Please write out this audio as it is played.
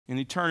In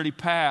eternity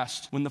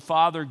past, when the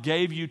Father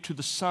gave you to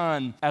the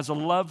Son as a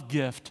love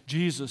gift,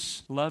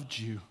 Jesus loved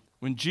you.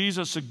 When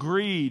Jesus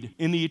agreed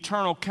in the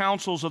eternal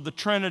counsels of the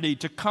Trinity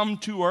to come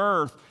to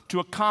earth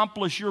to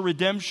accomplish your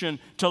redemption,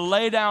 to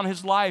lay down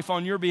His life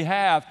on your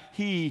behalf,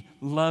 He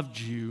loved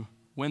you.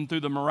 When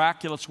through the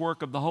miraculous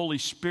work of the Holy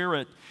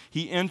Spirit,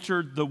 He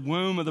entered the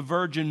womb of the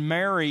Virgin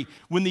Mary,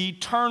 when the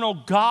eternal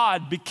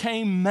God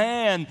became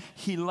man,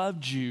 He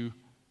loved you.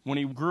 When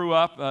He grew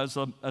up as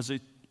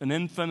an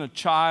infant, a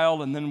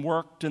child, and then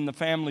worked in the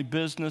family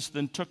business,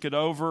 then took it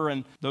over,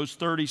 and those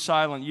 30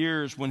 silent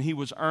years when He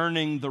was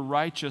earning the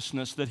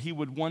righteousness that He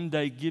would one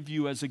day give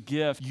you as a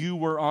gift, you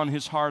were on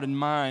His heart and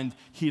mind.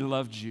 He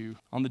loved you.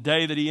 On the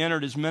day that He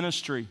entered His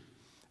ministry,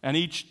 and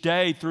each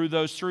day through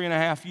those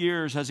 3.5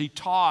 years as He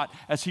taught,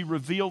 as He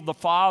revealed the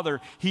Father,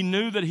 He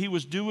knew that He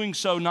was doing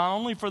so not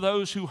only for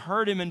those who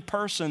heard Him in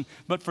person,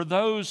 but for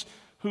those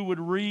who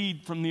would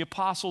read from the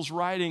apostles'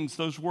 writings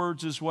those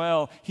words as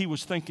well. He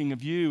was thinking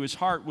of you. His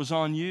heart was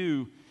on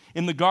you.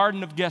 In the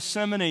Garden of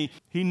Gethsemane,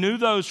 He knew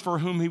those for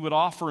whom He would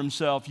offer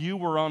Himself. You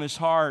were on His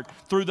heart.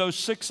 Through those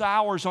 6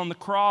 hours on the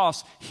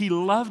cross, He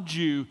loved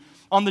you.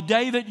 On the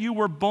day that you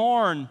were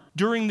born,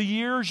 during the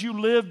years you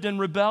lived in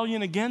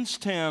rebellion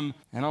against Him,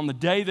 and on the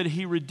day that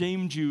He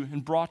redeemed you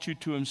and brought you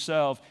to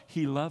Himself,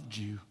 He loved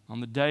you.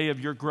 On the day of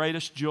your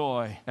greatest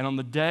joy, and on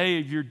the day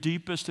of your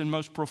deepest and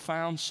most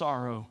profound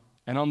sorrow,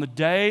 and on the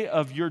day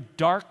of your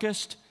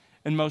darkest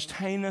and most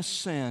heinous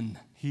sin,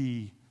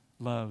 He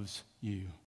loves you.